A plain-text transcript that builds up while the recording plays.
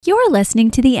You're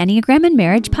listening to the Enneagram and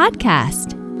Marriage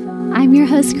podcast. I'm your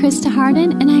host, Krista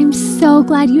Harden, and I'm so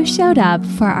glad you showed up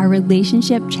for our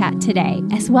relationship chat today,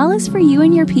 as well as for you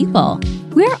and your people.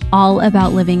 We're all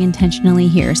about living intentionally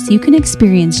here so you can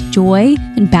experience joy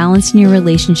and balance in your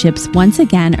relationships once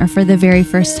again or for the very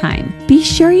first time. Be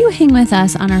sure you hang with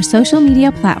us on our social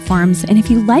media platforms, and if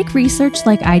you like research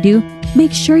like I do,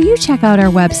 make sure you check out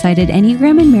our website at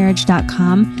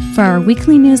enneagramandmarriage.com for our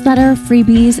weekly newsletter,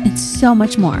 freebies, and so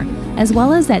much more, as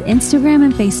well as at Instagram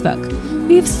and Facebook.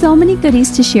 We have so many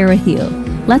goodies to share with you.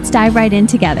 Let's dive right in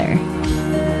together.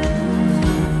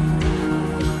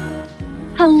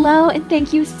 Hello, and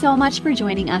thank you so much for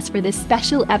joining us for this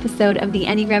special episode of the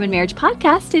Enneagram and Marriage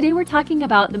podcast. Today, we're talking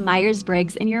about the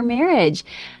Myers-Briggs in your marriage.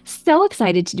 So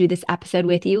excited to do this episode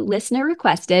with you. Listener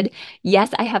requested.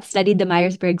 Yes, I have studied the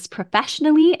Myers-Briggs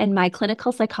professionally in my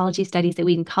clinical psychology studies at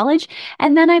Wheaton College.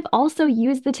 And then I've also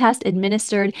used the test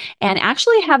administered and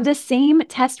actually have the same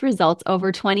test results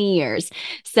over 20 years.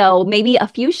 So maybe a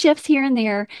few shifts here and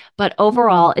there, but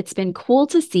overall, it's been cool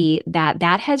to see that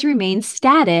that has remained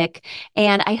static.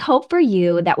 And I hope for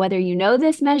you that whether you know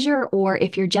this measure or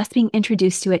if you're just being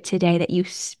introduced to it today, that you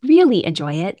really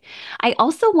enjoy it. I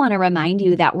also want to remind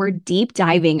you that we're deep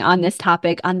diving on this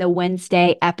topic on the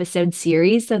Wednesday episode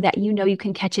series so that you know you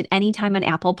can catch it anytime on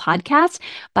Apple Podcasts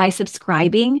by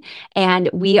subscribing. And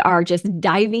we are just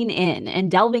diving in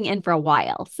and delving in for a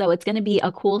while. So it's going to be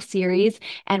a cool series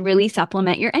and really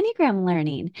supplement your Enneagram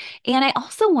learning. And I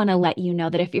also want to let you know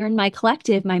that if you're in my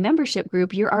collective, my membership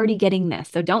group, you're already getting this.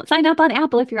 So don't sign up on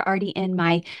Apple if you're already in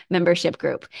my membership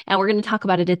group. And we're going to talk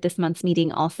about it at this month's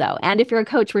meeting also. And if you're a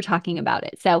coach, we're talking about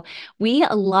it. So we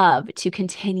love to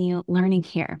continue learning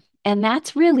here. And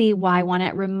that's really why I want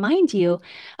to remind you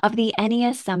of the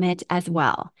Ennea Summit as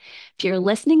well. If you're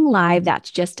listening live,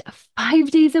 that's just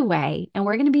 5 days away. And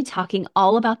we're going to be talking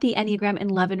all about the Enneagram in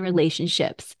love and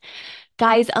relationships.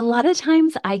 Guys, a lot of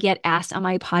times I get asked on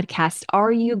my podcast,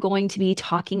 are you going to be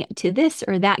talking to this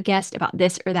or that guest about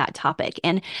this or that topic?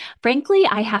 And frankly,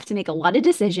 I have to make a lot of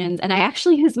decisions, and I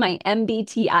actually use my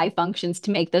MBTI functions to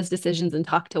make those decisions and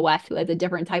talk to Wes, who has a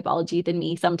different typology than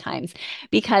me sometimes,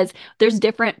 because there's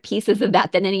different pieces of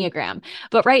that than Enneagram.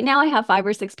 But right now I have 5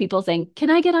 or 6 people saying,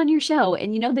 can I get on your show?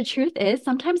 And the truth is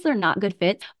sometimes they're not good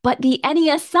fits, but the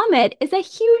Ennea Summit is a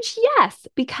huge yes,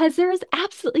 because there is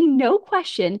absolutely no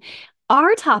question.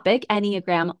 Our topic,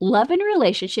 Enneagram, love and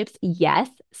relationships, yes.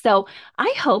 So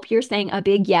I hope you're saying a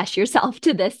big yes yourself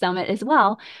to this summit as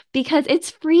well, because it's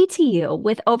free to you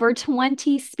with over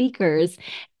 20 speakers.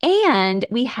 And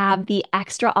we have the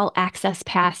extra all access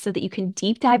pass so that you can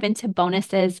deep dive into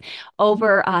bonuses,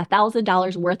 over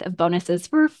 $1,000 worth of bonuses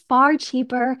for far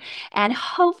cheaper. And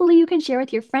hopefully you can share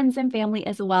with your friends and family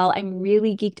as well. I'm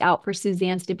really geeked out for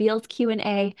Suzanne Stabile's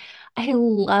Q&A. I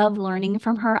love learning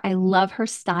from her. I love her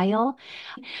style,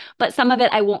 but some of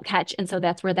it I won't catch. And so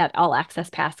that's where that all access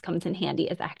pass comes in handy.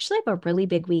 Is actually have a really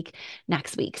big week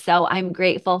next week. So I'm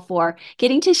grateful for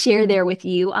getting to share there with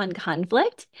you on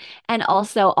conflict, and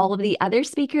also all of the other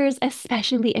speakers,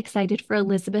 especially excited for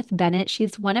Elizabeth Bennett.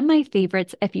 She's one of my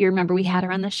favorites. If you remember, we had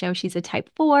her on the show. She's a type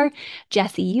 4,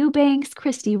 Jesse Eubanks,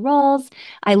 Christy Rolls.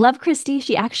 I love Christy.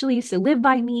 She actually used to live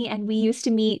by me, and we used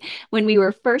to meet when we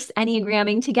were first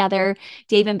Enneagramming together.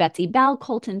 Dave and Betsy Bell,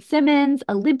 Colton Simmons,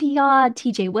 Olympia,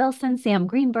 TJ Wilson, Sam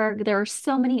Greenberg. There are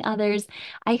so many others.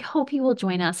 I hope you will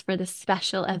join us for this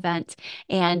special event,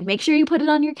 and make sure you put it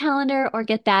on your calendar or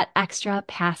get that extra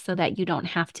pass so that you don't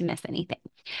have to miss anything.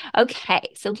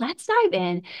 Okay, so let's dive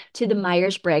in to the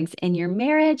Myers-Briggs in your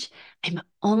marriage. I'm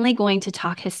only going to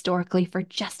talk historically for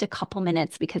just a couple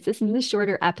minutes because this is a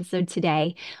shorter episode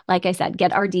today. Like I said,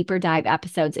 get our deeper dive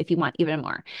episodes if you want even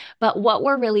more. But what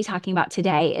we're really talking about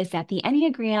today is that the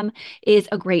Enneagram is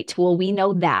a great tool. We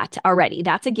know that already.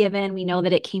 That's a given. We know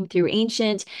that it came through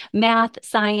ancient math,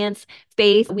 science,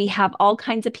 faith. We have all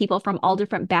kinds of people from all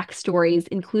different backstories,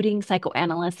 including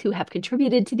psychoanalysts who have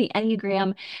contributed to the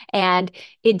Enneagram, and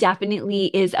it definitely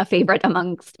is a favorite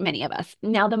amongst many of us.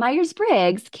 Now, the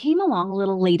Myers-Briggs came along a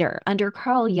little later under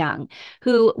Carl Jung,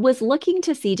 who was looking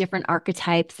to see different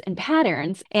archetypes and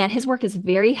patterns, and his work is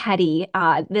very heady.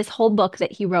 This whole book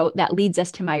that he wrote that leads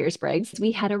us to Myers-Briggs,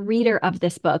 we had a reader of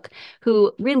this book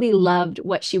who really loved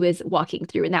what she was walking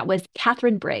through, and that was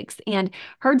Catherine Briggs. And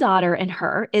her daughter and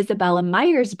her, Isabella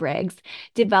Myers-Briggs,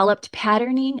 developed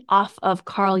patterning off of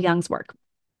Carl Jung's work.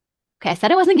 Okay, I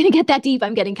said I wasn't going to get that deep.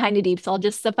 I'm getting kind of deep. So I'll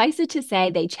just suffice it to say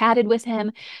they chatted with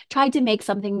him, tried to make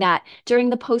something that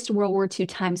during the post-World War II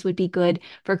times would be good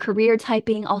for career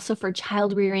typing, also for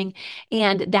child rearing.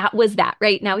 And that was that,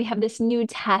 right? Now we have this new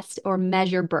test or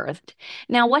measure birthed.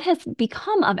 Now, what has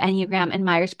become of Enneagram and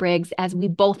Myers-Briggs, as we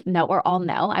both know or all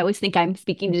know, I always think I'm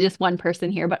speaking to just one person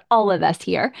here, but all of us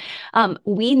here,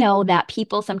 we know that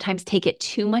people sometimes take it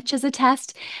too much as a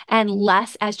test and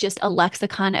less as just a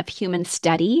lexicon of human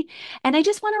study. And I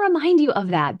just want to remind you of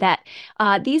that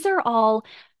these are all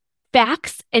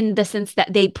facts in the sense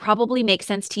that they probably make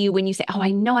sense to you when you say, oh,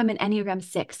 I know I'm an Enneagram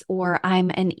 6 or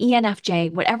I'm an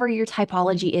ENFJ, whatever your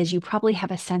typology is, you probably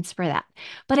have a sense for that.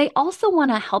 But I also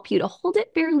want to help you to hold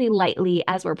it fairly lightly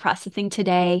as we're processing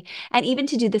today, and even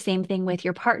to do the same thing with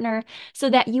your partner so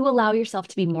that you allow yourself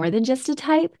to be more than just a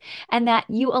type and that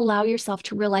you allow yourself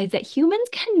to realize that humans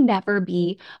can never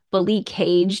be fully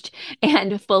caged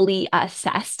and fully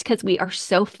assessed because we are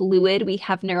so fluid. We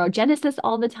have neurogenesis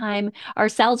all the time. Our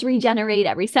cells regenerate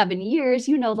every 7 years.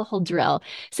 You know the whole drill.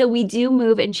 So we do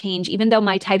move and change, even though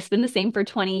my type's been the same for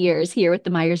 20 years here with the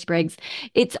Myers-Briggs.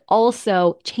 It's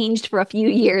also changed for a few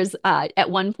years at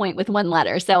one point with one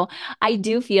letter. So I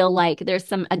do feel like there's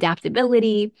some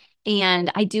adaptability.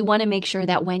 And I do want to make sure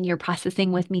that when you're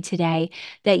processing with me today,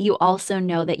 that you also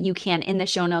know that you can, in the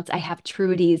show notes, I have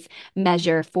Trudy's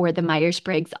measure for the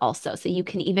Myers-Briggs also. So you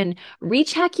can even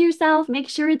recheck yourself, make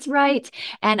sure it's right,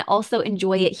 and also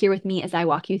enjoy it here with me as I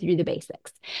walk you through the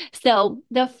basics. So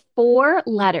the four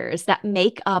letters that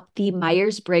make up the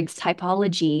Myers-Briggs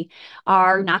typology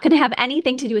are not going to have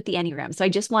anything to do with the Enneagram. So I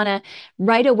just want to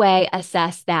right away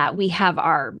assess that we have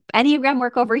our Enneagram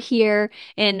work over here,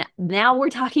 and now we're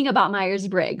talking about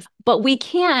Myers-Briggs. But we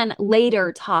can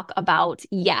later talk about,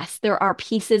 yes, there are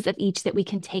pieces of each that we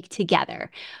can take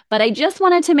together. But I just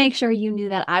wanted to make sure you knew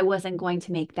that I wasn't going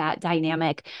to make that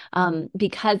dynamic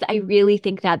because I really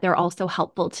think that they're also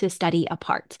helpful to study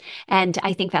apart. And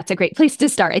I think that's a great place to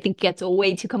start. I think it gets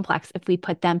way too complex if we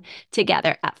put them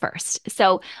together at first.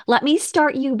 So let me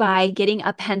start you by getting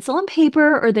a pencil and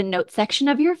paper or the notes section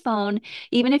of your phone.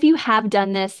 Even if you have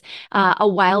done this a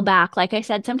while back, like I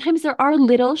said, sometimes there are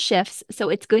little shifts. So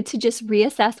it's good to just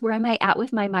reassess where am I at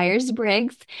with my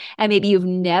Myers-Briggs, and maybe you've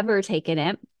never taken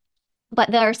it.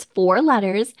 But there's four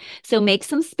letters. So make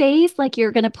some space like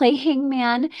you're going to play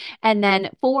hangman, and then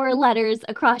four letters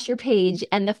across your page.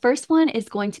 And the first one is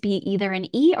going to be either an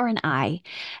E or an I.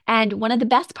 And one of the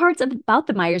best parts about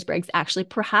the Myers-Briggs, actually,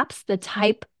 perhaps the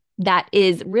type that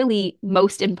is really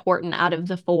most important out of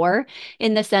the four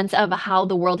in the sense of how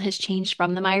the world has changed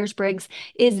from the Myers-Briggs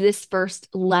is this first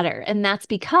letter. And that's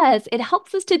because it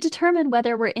helps us to determine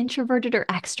whether we're introverted or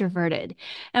extroverted.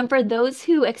 And for those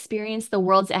who experience the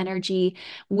world's energy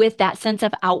with that sense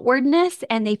of outwardness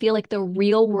and they feel like the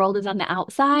real world is on the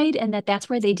outside and that that's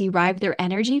where they derive their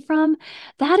energy from,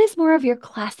 that is more of your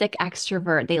classic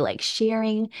extrovert. They like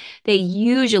sharing. They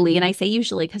usually, and I say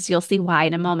usually because you'll see why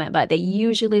in a moment, but they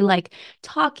usually like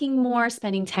talking more,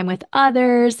 spending time with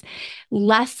others,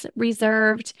 less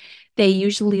reserved. They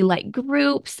usually like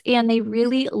groups and they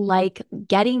really like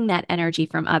getting that energy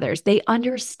from others. They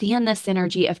understand the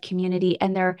synergy of community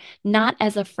and they're not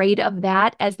as afraid of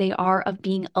that as they are of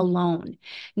being alone.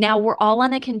 Now, we're all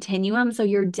on a continuum, so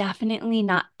you're definitely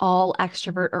not all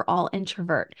extrovert or all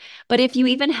introvert. But if you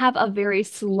even have a very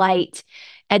slight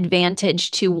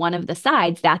advantage to one of the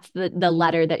sides, that's the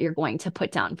letter that you're going to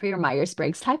put down for your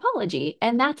Myers-Briggs typology.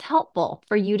 And that's helpful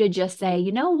for you to just say,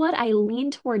 you know what, I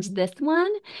lean towards this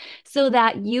one so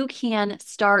that you can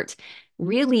start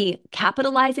really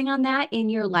capitalizing on that in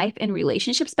your life and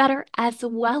relationships better, as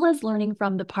well as learning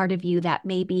from the part of you that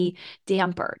may be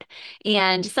dampered.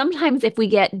 And sometimes if we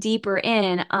get deeper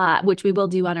in, which we will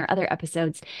do on our other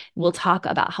episodes, we'll talk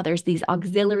about how there's these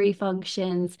auxiliary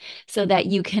functions so that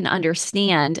you can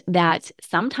understand that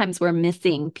sometimes we're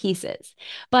missing pieces.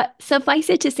 But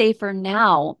suffice it to say for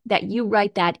now that you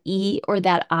write that E or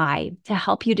that I to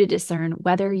help you to discern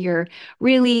whether you're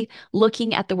really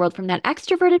looking at the world from that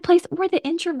extroverted place or the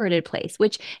introverted place,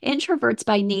 which introverts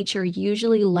by nature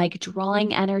usually like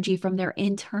drawing energy from their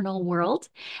internal world,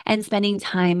 and spending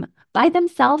time by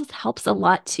themselves helps a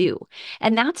lot too.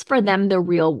 And that's for them the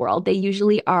real world. They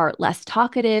usually are less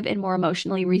talkative and more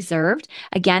emotionally reserved.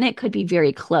 Again, it could be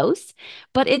very close,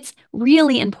 but it's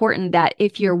really important that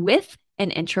if you're with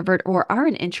an introvert or are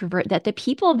an introvert, that the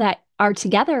people that are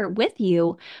together with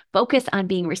you, focus on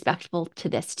being respectful to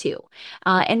this too.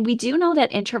 And we do know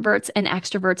that introverts and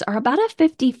extroverts are about a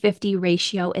 50-50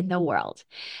 ratio in the world.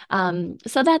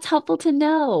 So that's helpful to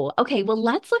know. Okay, well,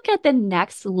 let's look at the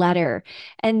next letter.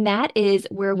 And that is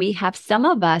where we have some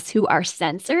of us who are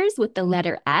sensors with the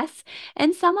letter S,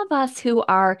 and some of us who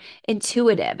are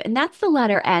intuitive. And that's the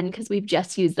letter N because we've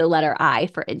just used the letter I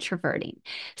for introverting.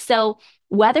 So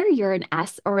whether you're an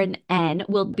S or an N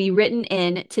will be written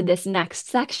in to this next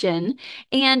section,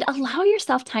 and allow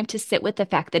yourself time to sit with the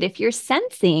fact that if you're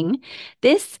sensing,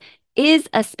 this is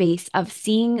a space of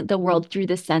seeing the world through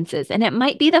the senses. And it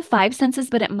might be the five senses,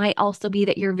 but it might also be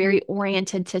that you're very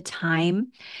oriented to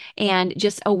time and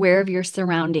just aware of your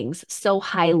surroundings so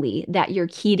highly that you're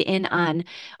keyed in on,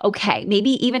 okay,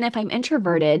 maybe even if I'm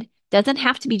introverted, doesn't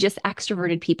have to be just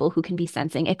extroverted people who can be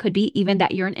sensing. It could be even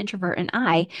that you're an introvert and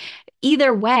I.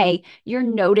 Either way, you're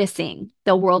noticing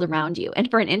the world around you. And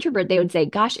for an introvert, they would say,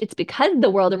 gosh, it's because the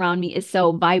world around me is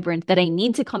so vibrant that I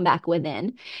need to come back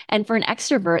within. And for an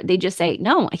extrovert, they just say,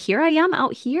 no, here I am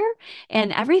out here,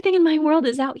 and everything in my world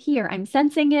is out here. I'm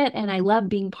sensing it and I love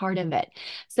being part of it.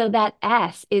 So that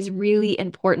S is really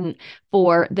important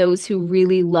for those who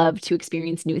really love to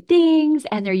experience new things.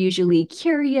 And they're usually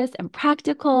curious and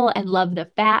practical and love the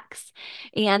facts.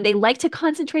 And they like to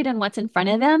concentrate on what's in front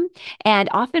of them and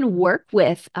often work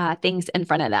with things in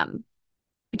front of them,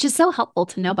 which is so helpful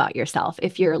to know about yourself.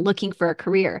 If you're looking for a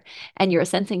career and you're a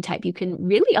sensing type, you can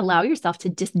really allow yourself to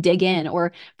just dig in,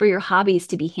 or for your hobbies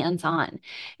to be hands-on.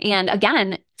 And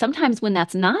again, sometimes when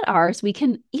that's not ours, we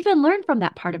can even learn from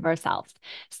that part of ourselves.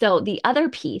 So the other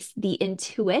piece, the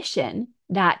intuition,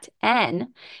 that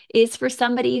N, is for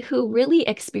somebody who really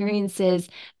experiences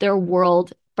their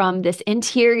world from this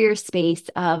interior space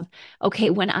of, okay,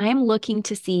 when I'm looking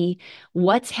to see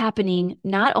what's happening,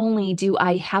 not only do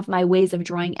I have my ways of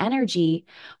drawing energy,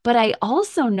 but I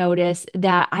also notice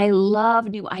that I love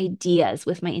new ideas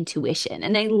with my intuition.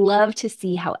 And I love to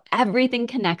see how everything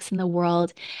connects in the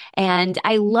world. And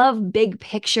I love big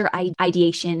picture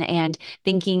ideation and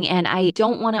thinking. And I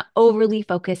don't want to overly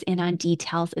focus in on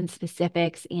details and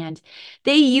specifics. And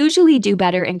they usually do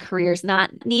better in careers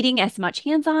not needing as much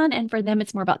hands-on. And for them,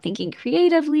 it's more about thinking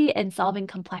creatively and solving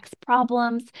complex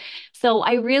problems. So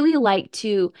I really like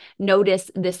to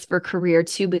notice this for career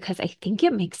too, because I think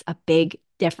it makes a big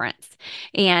difference.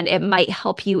 And it might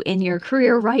help you in your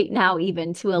career right now,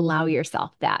 even to allow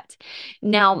yourself that.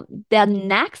 Now, the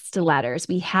next letters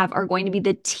we have are going to be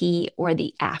the T or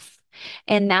the F.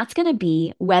 And that's going to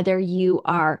be whether you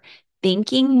are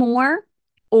thinking more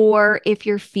or if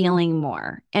you're feeling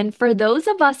more. And for those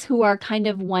of us who are kind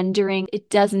of wondering, it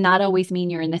does not always mean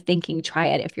you're in the thinking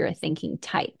triad if you're a thinking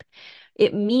type.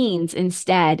 It means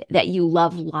instead that you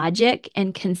love logic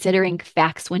and considering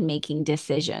facts when making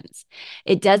decisions.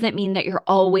 It doesn't mean that you're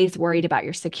always worried about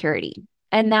your security.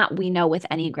 And that we know with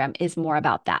Enneagram is more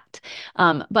about that.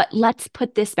 But let's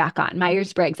put this back on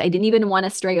Myers-Briggs. I didn't even want to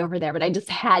stray over there, but I just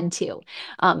had to.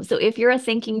 So if you're a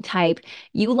thinking type,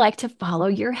 you like to follow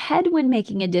your head when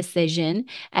making a decision,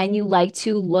 and you like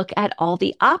to look at all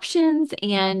the options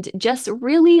and just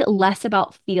really less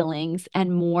about feelings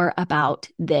and more about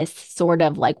this sort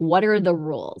of like, what are the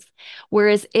rules?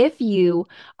 Whereas if you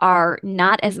are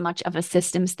not as much of a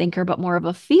systems thinker, but more of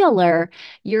a feeler,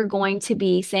 you're going to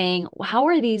be saying, how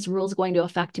are these rules going to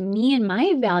affect me and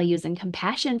my values and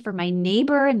compassion for my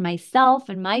neighbor and myself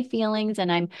and my feelings?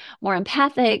 And I'm more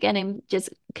empathic, and I'm just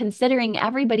considering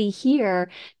everybody here,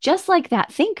 just like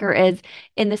that thinker is,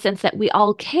 in the sense that we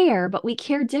all care, but we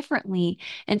care differently.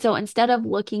 And so instead of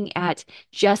looking at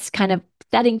just kind of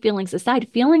setting feelings aside,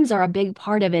 feelings are a big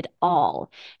part of it all.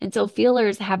 And so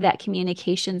feelers have that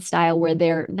communication style where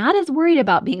they're not as worried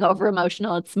about being over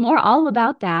emotional. It's more all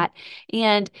about that.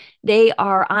 And they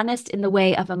are honest in the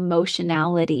way of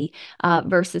emotionality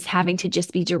versus having to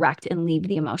just be direct and leave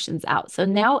the emotions out. So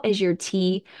now is your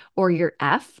T or your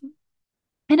F.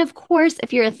 And of course,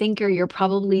 if you're a thinker, you're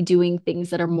probably doing things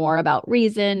that are more about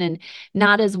reason and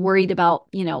not as worried about,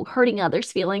 hurting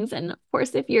others' feelings. And of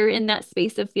course, if you're in that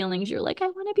space of feelings, you're like, I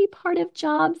want to be part of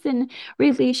jobs and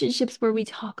relationships where we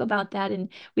talk about that and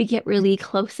we get really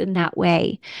close in that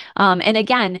way. And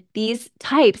again, these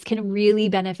types can really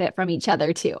benefit from each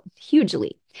other too,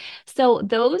 hugely. So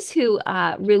those who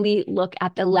really look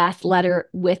at the last letter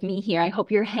with me here, I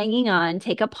hope you're hanging on.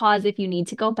 Take a pause if you need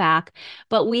to go back.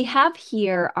 But we have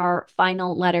here our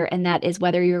final letter, and that is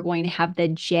whether you're going to have the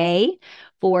J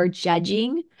for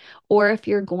judging, or if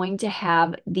you're going to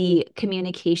have the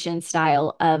communication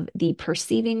style of the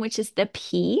perceiving, which is the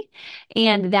P.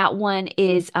 And that one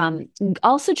is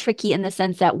also tricky in the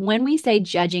sense that when we say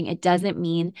judging, it doesn't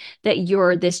mean that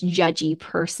you're this judgy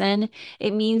person.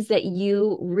 It means that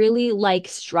you really like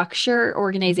structure,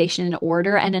 organization, and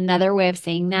order. And another way of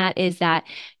saying that is that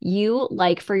you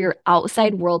like for your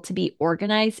outside world to be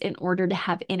organized in order to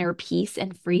have inner peace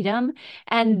and freedom.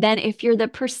 And then if you're the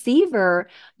perceiver,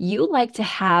 you like to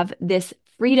have this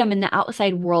freedom in the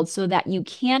outside world so that you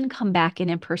can come back in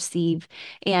and perceive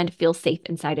and feel safe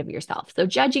inside of yourself. So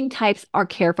judging types are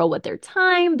careful with their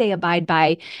time. They abide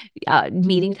by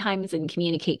meeting times and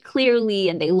communicate clearly,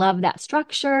 and they love that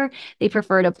structure. They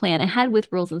prefer to plan ahead with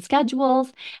rules and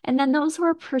schedules. And then those who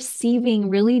are perceiving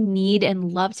really need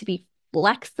and love to be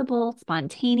flexible,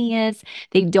 spontaneous.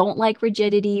 They don't like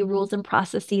rigidity, rules, and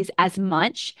processes as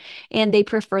much, and they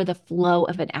prefer the flow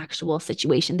of an actual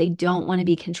situation. They don't want to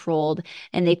be controlled,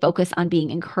 and they focus on being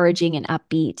encouraging and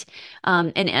upbeat,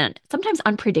 and sometimes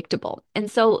unpredictable.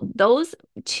 And so those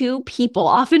two people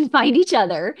often find each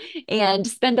other and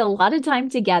spend a lot of time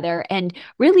together and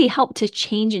really help to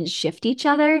change and shift each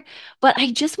other. But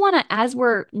I just want to, as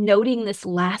we're noting this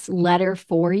last letter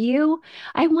for you,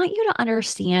 I want you to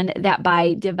understand that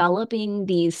by developing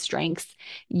these strengths,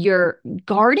 you're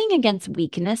guarding against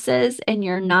weaknesses and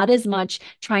you're not as much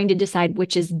trying to decide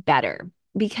which is better.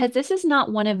 Because this is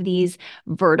not one of these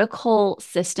vertical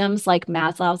systems like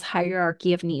Maslow's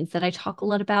hierarchy of needs that I talk a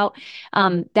lot about.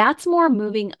 That's more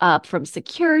moving up from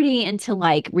security into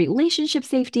like relationship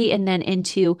safety and then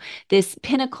into this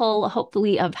pinnacle,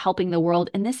 hopefully, of helping the world.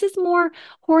 And this is more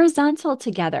horizontal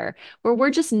together, where we're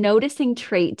just noticing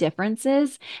trait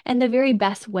differences. And the very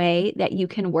best way that you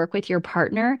can work with your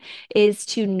partner is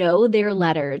to know their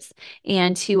letters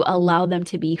and to allow them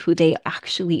to be who they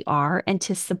actually are and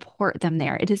to support them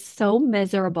there. It is so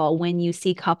miserable when you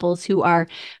see couples who are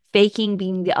faking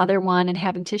being the other one and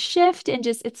having to shift, and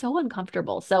just it's so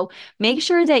uncomfortable. So make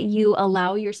sure that you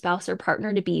allow your spouse or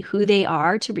partner to be who they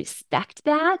are, to respect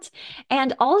that,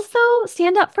 and also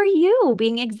stand up for you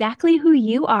being exactly who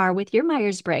you are with your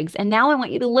Myers-Briggs. And now I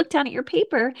want you to look down at your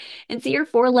paper and see your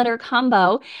 4-letter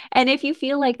combo. And if you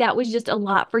feel like that was just a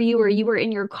lot for you, or you were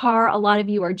in your car, a lot of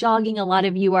you are jogging, a lot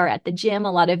of you are at the gym,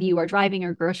 a lot of you are driving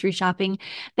or grocery shopping,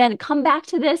 then come back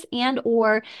to this and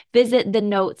or visit the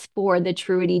notes for the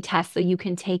Truity test so you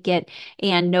can take it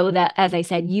and know that, as I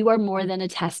said, you are more than a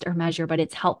test or measure, but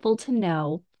it's helpful to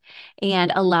know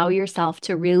and allow yourself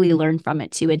to really learn from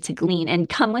it too and to glean, and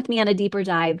come with me on a deeper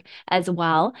dive as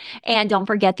well. And don't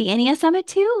forget the NES Summit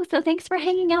too. So thanks for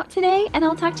hanging out today, and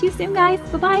I'll talk to you soon, guys.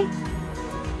 Bye-bye.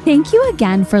 Thank you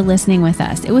again for listening with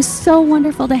us. It was so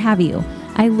wonderful to have you.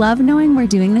 I love knowing we're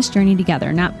doing this journey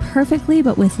together, not perfectly,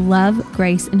 but with love,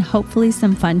 grace, and hopefully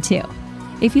some fun too.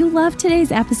 If you loved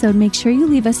today's episode, make sure you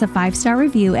leave us a 5-star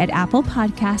review at Apple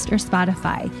Podcast or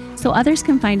Spotify so others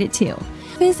can find it too.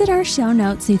 Visit our show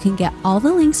notes so you can get all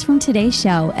the links from today's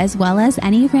show, as well as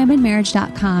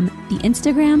EnneagramandMarriage.com, the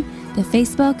Instagram, the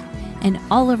Facebook, and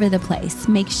all over the place.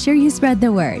 Make sure you spread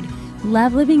the word.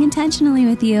 Love living intentionally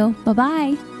with you.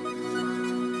 Bye-bye.